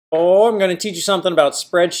I'm going to teach you something about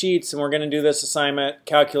spreadsheets, and we're going to do this assignment,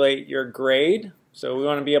 calculate your grade. So we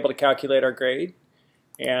want to be able to calculate our grade.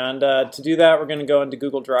 And to do that, we're going to go into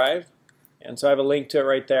Google Drive. And so I have a link to it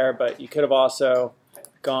right there, but you could have also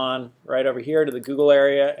gone right over here to the Google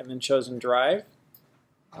area and then chosen Drive.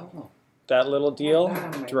 That little deal,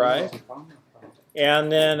 Drive.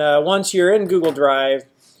 And then once you're in Google Drive,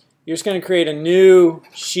 you're just going to create a new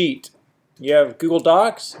sheet. You have Google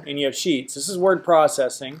Docs and you have Sheets. This is word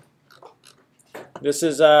processing. This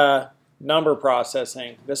is number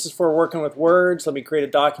processing. This is for working with words. Let me create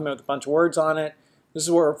a document with a bunch of words on it. This is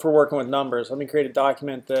for working with numbers. Let me create a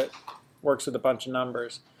document that works with a bunch of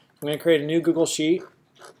numbers. I'm going to create a new Google Sheet.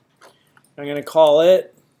 I'm going to call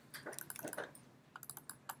it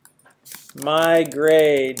My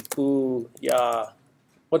Grade Booyah.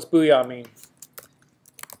 What's Booyah mean?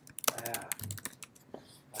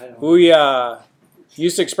 Booyah.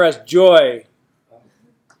 Used to express joy.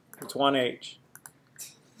 It's one H.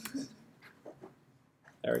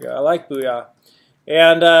 There we go. I like Booyah.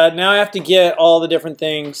 And now I have to get all the different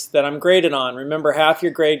things that I'm graded on. Remember, half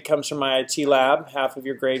your grade comes from my IT lab, half of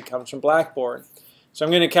your grade comes from Blackboard. So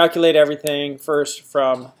I'm going to calculate everything first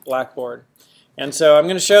from Blackboard. And so I'm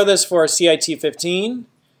going to show this for CIT 15,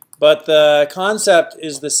 but the concept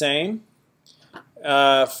is the same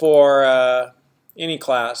for any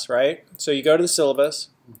class, right? So you go to the syllabus,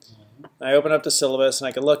 I open up the syllabus, and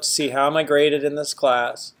I can look to see how am I graded in this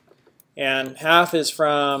class. And half is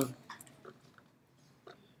from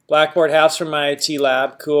Blackboard, half's from my IT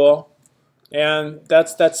lab, cool. And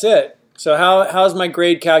that's it. So how's my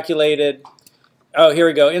grade calculated? Oh, here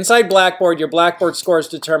we go. Inside Blackboard, your Blackboard score is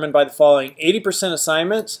determined by the following: 80%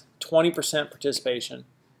 assignments, 20% participation.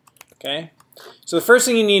 Okay? So the first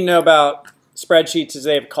thing you need to know about spreadsheets is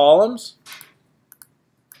they have columns,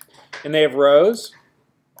 and they have rows.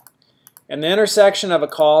 And the intersection of a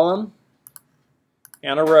column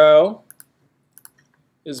and a row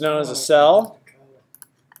is known as a cell.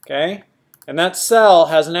 Okay? And that cell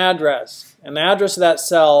has an address. And the address of that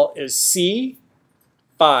cell is C5,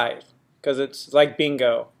 because it's like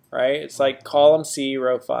bingo, right? It's like column C,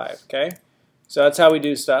 row 5. Okay? So that's how we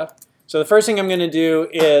do stuff. So the first thing I'm going to do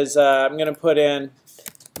is I'm going to put in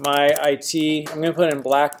my IT, I'm going to put in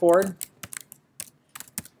Blackboard.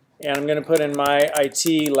 And I'm going to put in my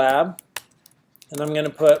IT lab. And I'm going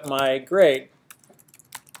to put my grade.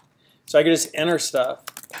 So I can just enter stuff.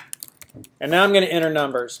 And now I'm going to enter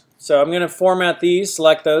numbers. So I'm going to format these,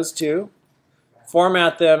 select those two,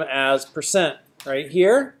 format them as % right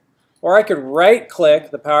here. Or I could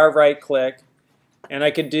right-click, the power of right-click, and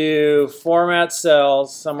I could do format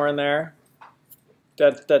cells somewhere in there. No,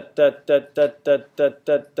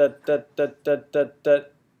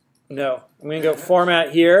 I'm going to go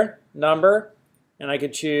format here, number, and I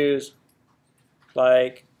could choose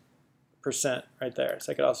like % right there.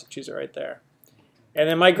 So I could also choose it right there. And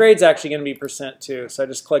then my grade's actually going to be % too. So I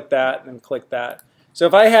just click that and then click that. So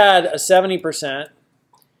if I had a 70%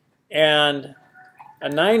 and a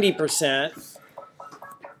 90%,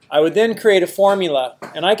 I would then create a formula.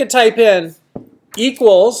 And I could type in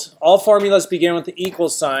equals, all formulas begin with the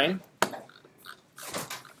equals sign.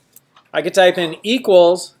 I could type in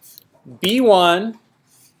equals B1,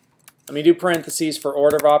 let me do parentheses for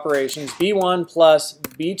order of operations, B1 plus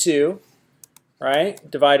B2, right,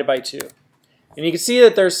 divided by 2. And you can see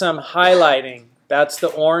that there's some highlighting. That's the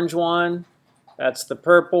orange one, that's the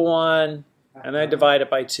purple one, and then I divide it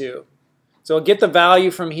by 2. So I'll get the value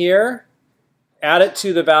from here, add it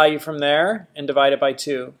to the value from there, and divide it by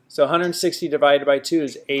 2. So 160 divided by 2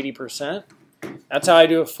 is 80%. That's how I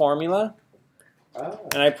do a formula.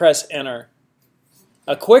 And I press enter.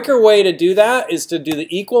 A quicker way to do that is to do the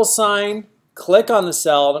equal sign, click on the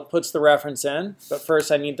cell that puts the reference in, but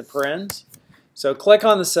first I need the parens. So click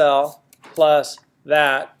on the cell plus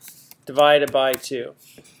that divided by 2.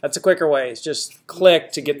 That's a quicker way. It's just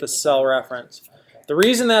click to get the cell reference. The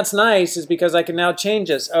reason that's nice is because I can now change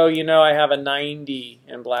this. Oh, you know I have a 90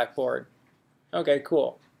 in Blackboard. Okay,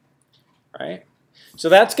 cool. Right? So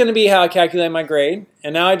that's going to be how I calculate my grade.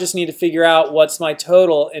 And now I just need to figure out what's my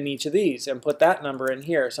total in each of these and put that number in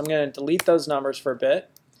here. So I'm going to delete those numbers for a bit.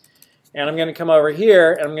 And I'm going to come over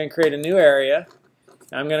here and I'm going to create a new area.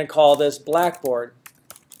 And I'm going to call this Blackboard.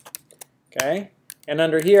 Okay? And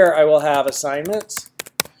under here I will have assignments.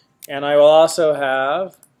 And I will also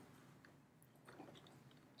have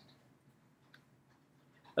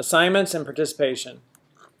assignments and participation.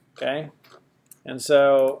 Okay? And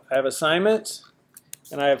so I have assignments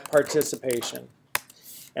and I have participation.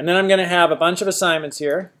 And then I'm going to have a bunch of assignments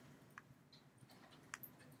here.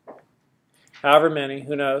 However many,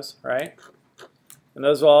 who knows, right? And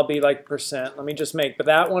those will all be like percent. Let me just make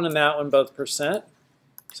that one and that one both percent.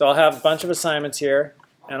 So I'll have a bunch of assignments here,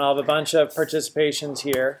 and I'll have a bunch of participations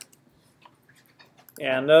here.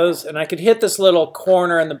 And I could hit this little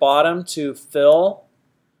corner in the bottom to fill.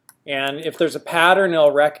 And if there's a pattern,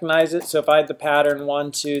 it'll recognize it. So if I had the pattern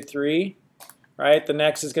 1, 2, 3, right, the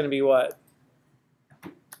next is going to be what?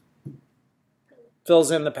 Fills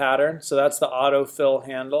in the pattern. So that's the autofill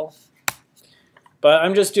handle. But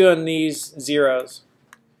I'm just doing these zeros.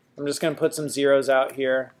 I'm just going to put some zeros out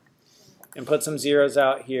here and put some zeros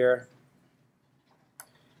out here.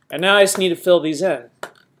 And now I just need to fill these in.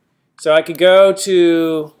 So I could go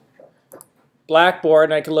to Blackboard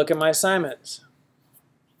and I could look at my assignments.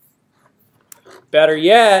 Better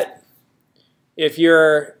yet, if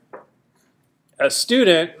you're a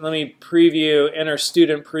student, let me enter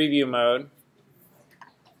student preview mode.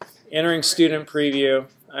 Entering student preview.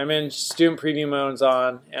 I'm in student preview mode's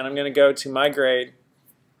on, and I'm going to go to my grade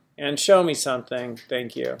and show me something.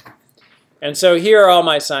 Thank you. And so here are all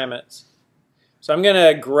my assignments. So I'm going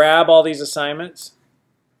to grab all these assignments.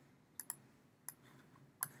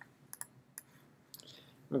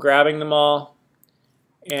 I'm grabbing them all,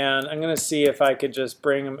 and I'm going to see if I could just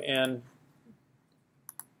bring them in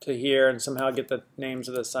to here and somehow get the names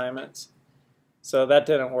of the assignments. So that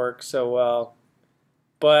didn't work so well,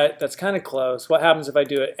 but that's kind of close. What happens if I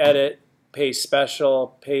do an edit, paste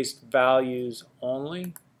special, paste values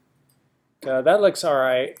only? That looks all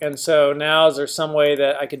right. And so now is there some way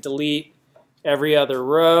that I could delete every other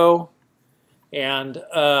row? And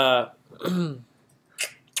I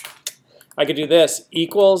could do this,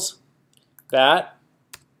 equals that,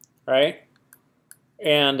 right?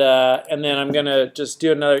 And then I'm going to just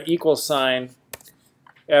do another equal sign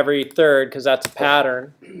every third because that's a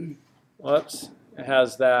pattern. Whoops, it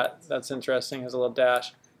has that. That's interesting, it has a little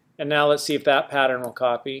dash. And now let's see if that pattern will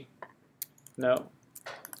copy. No.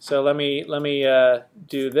 So let me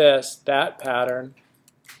do this, that pattern.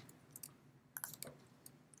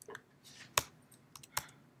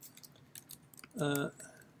 What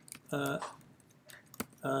are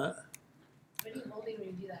you holding when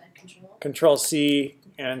you do that? Control? Control C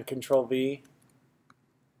and Control V.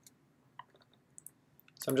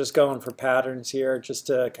 So I'm just going for patterns here just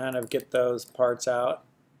to kind of get those parts out.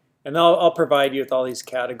 And I'll provide you with all these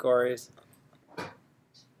categories.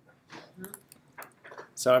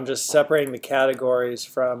 So I'm just separating the categories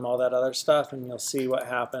from all that other stuff, and you'll see what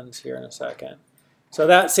happens here in a second. So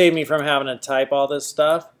that saved me from having to type all this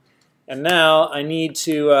stuff. And now I need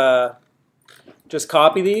to just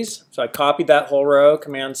copy these. So I copied that whole row,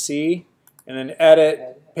 Command C, and then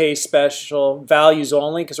edit, paste special, values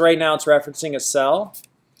only, because right now it's referencing a cell.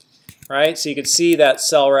 Right? So you can see that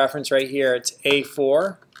cell reference right here. It's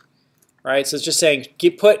A4. Right? So it's just saying,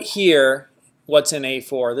 put here what's in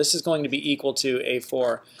A4. This is going to be equal to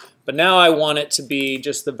A4. But now I want it to be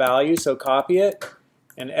just the value, so copy it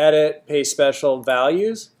and edit, paste special,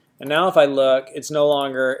 values. And now if I look, it's no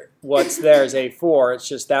longer what's there is A4, it's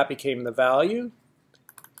just that became the value.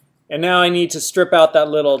 And now I need to strip out that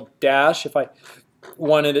little dash if I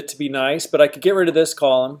wanted it to be nice, but I could get rid of this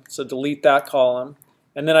column, so delete that column.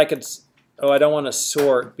 And then I could, I don't want to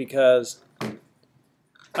sort because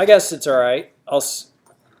I guess it's all right.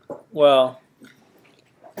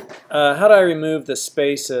 How do I remove the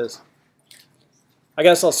spaces? I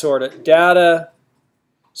guess I'll sort it. Data,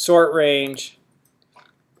 sort range,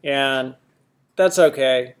 and that's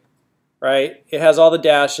okay, right? It has all the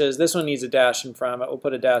dashes. This one needs a dash in front of it. We'll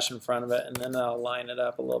put a dash in front of it, and then I'll line it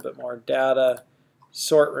up a little bit more. Data,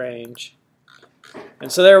 sort range.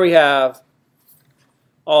 And so there we have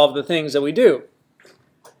all of the things that we do.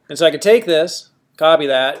 And so I could take this, copy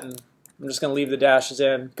that, and I'm just going to leave the dashes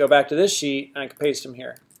in, go back to this sheet, and I can paste them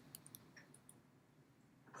here.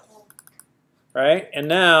 Right? And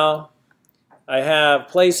now I have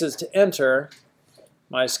places to enter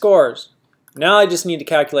my scores. Now I just need to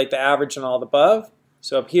calculate the average on all the above.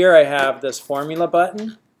 So up here I have this formula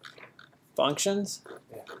button, functions,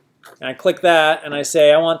 and I click that and I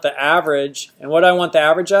say I want the average, and what do I want the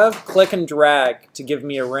average of? Click and drag to give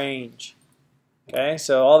me a range. Okay,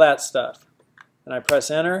 so all that stuff. And I press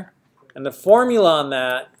enter, and the formula on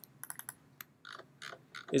that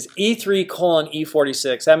is E3 colon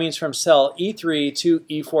E46. That means from cell E3 to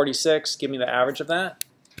E46, give me the average of that.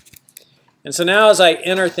 And so now as I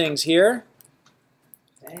enter things here,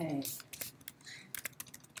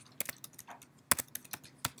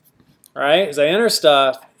 right, as I enter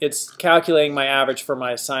stuff, it's calculating my average for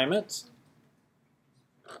my assignments.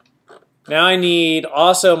 Now I need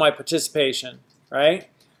also my participation, right?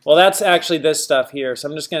 Well, that's actually this stuff here. So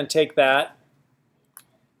I'm just going to take that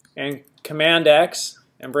and Command X,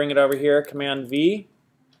 and bring it over here, Command V.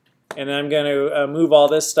 And then I'm going to move all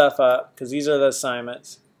this stuff up because these are the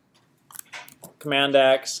assignments. Command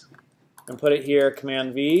X and put it here,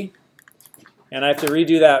 Command V. And I have to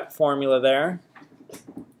redo that formula there.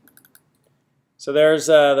 So there's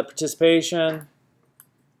the participation.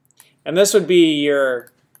 And this would be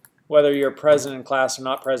your, whether you're present in class or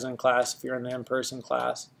not present in class if you're in the in-person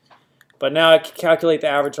class. But now I can calculate the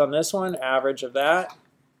average on this one, average of that.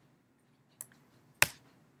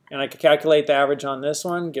 And I can calculate the average on this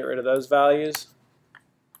one, get rid of those values.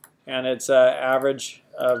 And it's average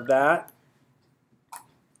of that.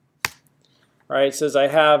 Right, it says I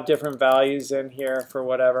have different values in here for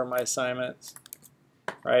whatever my assignments.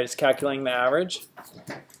 Right, it's calculating the average.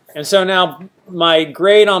 And so now my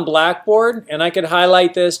grade on Blackboard, and I could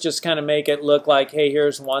highlight this, just kind of make it look like, hey,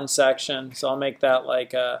 here's one section. So I'll make that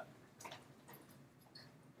like a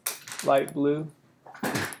light blue.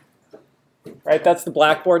 Right, that's the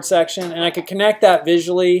Blackboard section. And I could connect that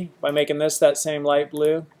visually by making this that same light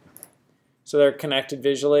blue. So they're connected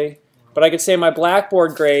visually. But I could say my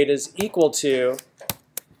Blackboard grade is equal to,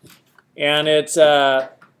 and it's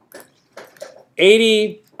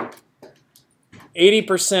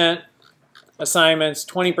 80% assignments,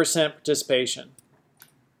 20% participation.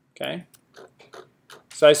 Okay?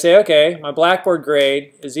 So I say, okay, my Blackboard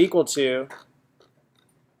grade is equal to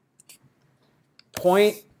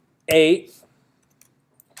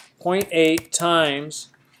 0.8 times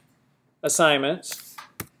assignments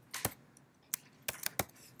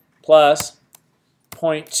plus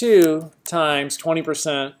 0.2 times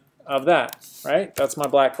 20% of that, right? That's my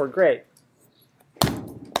Blackboard grade.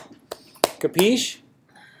 Capiche?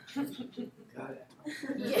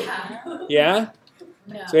 Yeah. Yeah?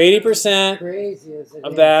 No. So 80% Crazy as it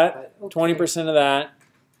of is, that, but okay. 20% of that.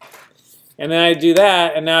 And then I do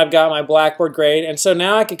that, and now I've got my Blackboard grade. And so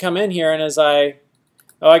now I could come in here, and as I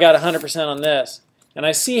got 100% on this. And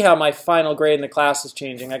I see how my final grade in the class is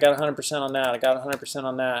changing. I got 100% on that. I got 100%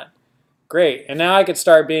 on that. Great. And now I could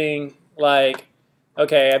start being like,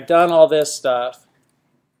 okay, I've done all this stuff,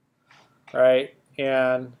 right?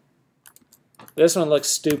 And this one looks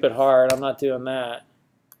stupid hard. I'm not doing that.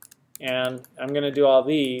 And I'm going to do all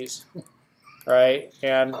these, right?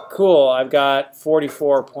 And cool, I've got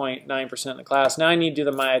 44.9% in the class. Now I need to do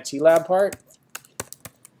the My IT Lab part.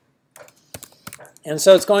 And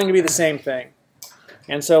so it's going to be the same thing.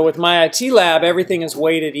 And so with My IT Lab, everything is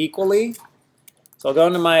weighted equally. So I'll go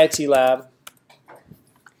into My IT Lab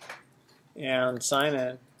and sign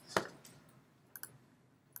in.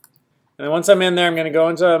 And then once I'm in there, I'm going to go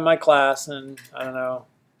into my class, and I don't know.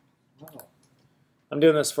 I'm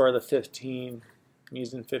doing this for the 15. I'm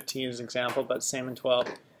using 15 as an example, but same in 12.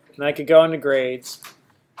 And I could go into grades.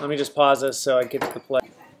 Let me just pause this so I get to the play.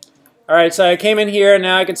 All right, so I came in here, and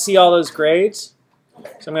now I can see all those grades.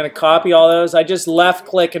 So I'm going to copy all those. I just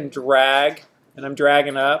left-click and drag, and I'm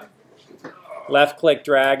dragging up. Left-click,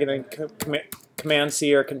 drag, and then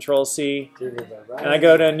Command-C or Control-C. And I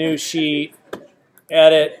go to a new sheet,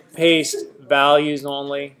 edit, paste, values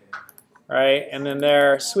only, right? And then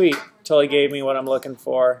there, sweet, totally gave me what I'm looking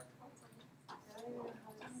for.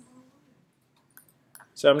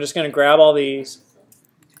 So I'm just going to grab all these,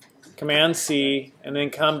 Command-C, and then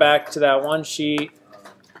come back to that one sheet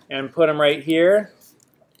and put them right here.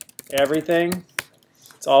 Everything.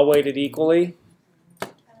 It's all weighted equally.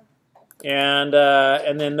 And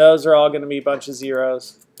then those are all going to be a bunch of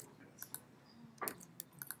zeros.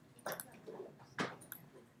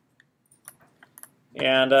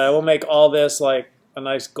 And we'll make all this like a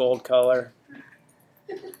nice gold color.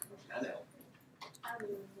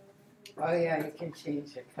 Oh yeah, you can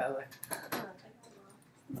change the color.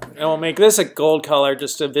 And we'll make this a gold color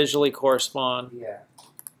just to visually correspond. Yeah.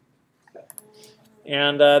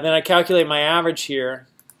 And then I calculate my average here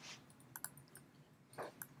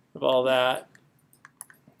of all that.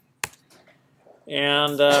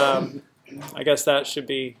 And I guess that should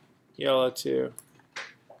be yellow too.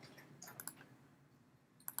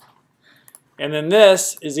 And then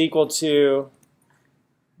this is equal to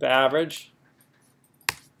the average.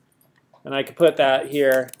 And I could put that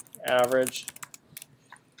here, average,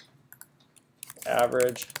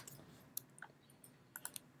 average,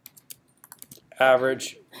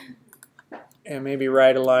 average, and maybe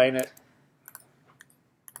right align it.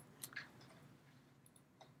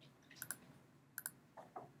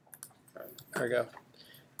 There we go.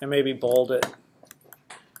 And maybe bold it.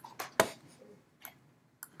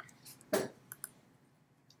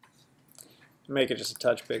 Make it just a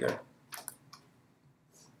touch bigger.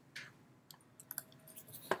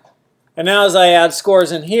 And now as I add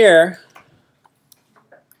scores in here,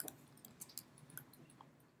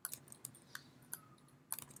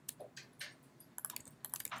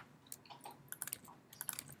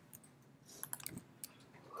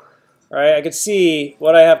 right? I could see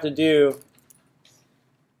what I have to do.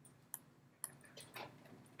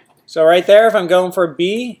 So right there, if I'm going for a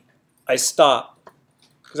B, I stop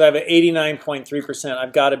because I have an 89.3%.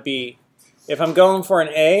 I've got a B. If I'm going for an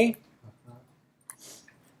A,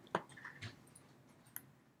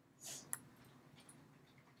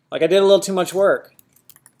 like I did a little too much work.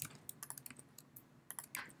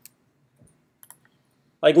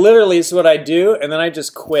 Like literally, this is what I do, and then I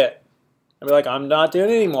just quit. I'd be like, I'm not doing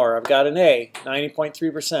it anymore. I've got an A,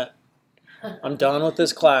 90.3%. I'm done with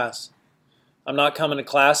this class. I'm not coming to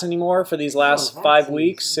class anymore for these last 5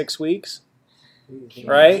 weeks, 6 weeks.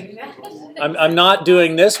 Right? I'm not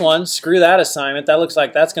doing this one. Screw that assignment. That looks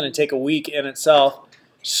like that's going to take a week in itself.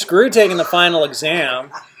 Screw taking the final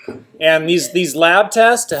exam. And these lab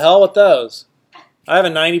tests, to hell with those. I have a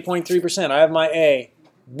 90.3%. I have my A.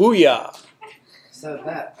 Booyah. So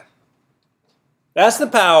That's the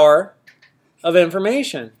power of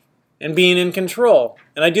information and being in control.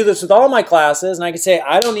 And I do this with all my classes, and I can say,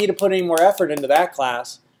 I don't need to put any more effort into that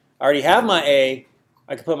class. I already have my A.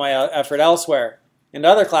 I can put my effort elsewhere into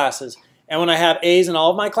other classes. And when I have A's in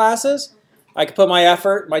all of my classes, I can put my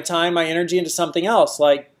effort, my time, my energy into something else,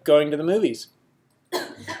 like going to the movies.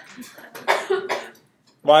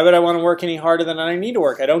 Why would I want to work any harder than I need to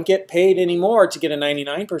work? I don't get paid anymore to get a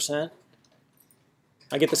 99%.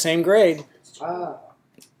 I get the same grade.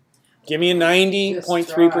 Give me a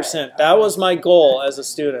 90.3%. That was my goal as a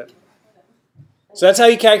student. So that's how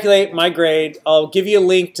you calculate my grade. I'll give you a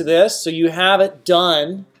link to this so you have it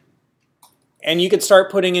done. And you can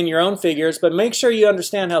start putting in your own figures, but make sure you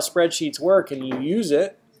understand how spreadsheets work and you use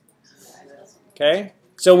it. Okay?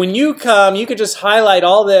 So when you come, you could just highlight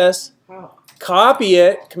all this, copy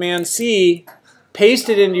it, Command-C, paste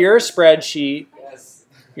it into your spreadsheet.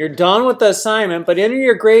 You're done with the assignment, but enter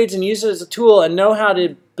your grades and use it as a tool and know how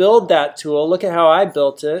to build that tool. Look at how I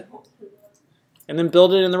built it. And then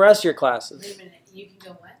build it in the rest of your classes. Wait a minute, you can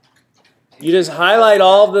go what? You just highlight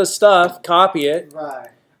all of this stuff, copy it. right.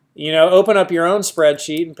 You know, open up your own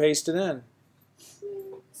spreadsheet and paste it in.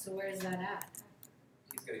 So where is that at?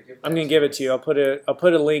 I'm going to give it to you. I'll put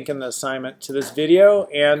a link in the assignment to this video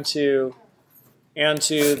and to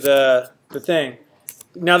the thing.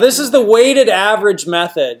 Now this is the weighted average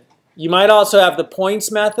method. You might also have the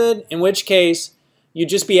points method, in which case you'd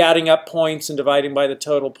just be adding up points and dividing by the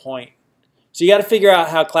total point. So you got to figure out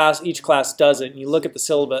how each class does it, and you look at the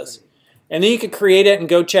syllabus. And then you could create it and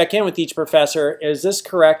go check in with each professor. Is this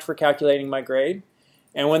correct for calculating my grade?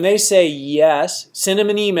 And when they say yes, send them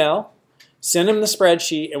an email, send them the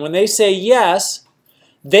spreadsheet, and when they say yes,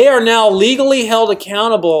 they are now legally held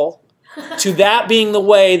accountable to that being the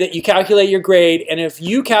way that you calculate your grade. And if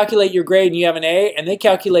you calculate your grade and you have an A and they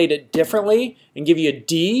calculate it differently and give you a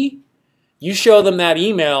D, you show them that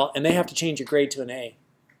email and they have to change your grade to an A.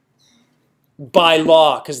 By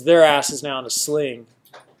law, because their ass is now in a sling,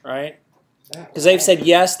 right? Because they've said,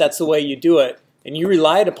 yes, that's the way you do it. And you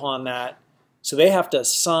relied upon that. So they have to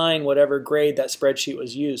assign whatever grade that spreadsheet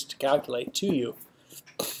was used to calculate to you.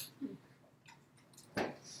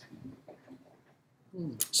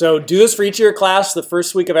 So do this for each of your class the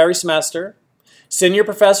first week of every semester. Send your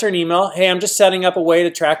professor an email. Hey, I'm just setting up a way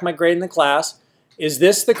to track my grade in the class. Is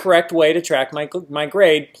this the correct way to track my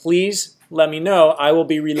grade? Please let me know. I will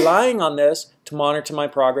be relying on this to monitor my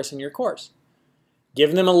progress in your course.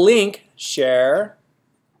 Give them a link, share,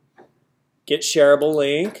 get shareable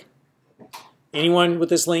link. Anyone with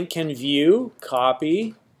this link can view,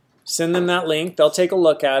 copy, send them that link. They'll take a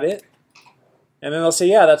look at it. And then they'll say,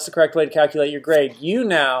 yeah, that's the correct way to calculate your grade. You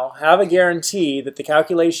now have a guarantee that the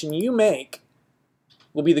calculation you make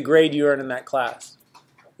will be the grade you earn in that class.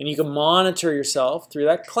 And you can monitor yourself through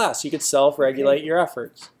that class. You could self-regulate your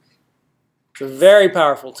efforts. It's a very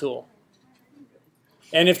powerful tool.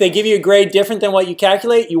 And if they give you a grade different than what you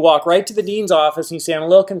calculate, you walk right to the dean's office and you say, I'm a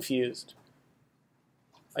little confused.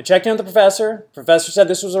 I checked in with the professor. The professor said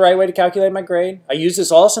this was the right way to calculate my grade. I used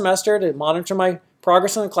this all semester to monitor my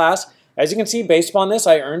progress in the class. As you can see, based upon this,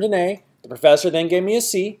 I earned an A. The professor then gave me a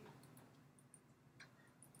C.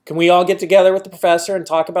 Can we all get together with the professor and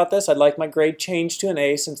talk about this? I'd like my grade changed to an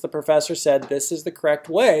A since the professor said this is the correct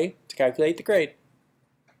way to calculate the grade.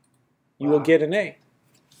 You will get an A.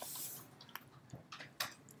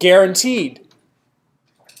 Guaranteed.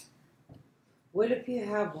 What if you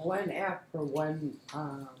have one F for 1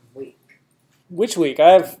 week? Which week? I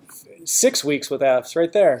have 6 weeks with Fs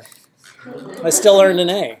right there. I still earned an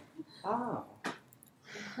A. Oh.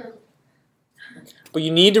 But you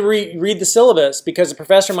need to read the syllabus because the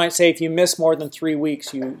professor might say if you miss more than 3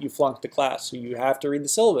 weeks, you flunk the class. So you have to read the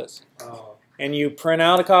syllabus. Oh. And you print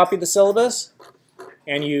out a copy of the syllabus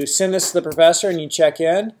and you send this to the professor and you check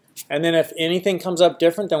in. And then if anything comes up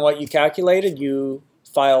different than what you calculated, you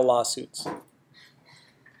file lawsuits.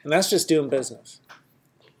 And that's just doing business.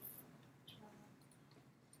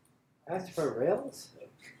 That's for reals?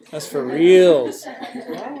 That's for reals.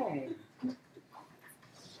 Dang.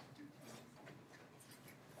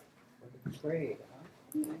 Great,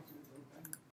 huh?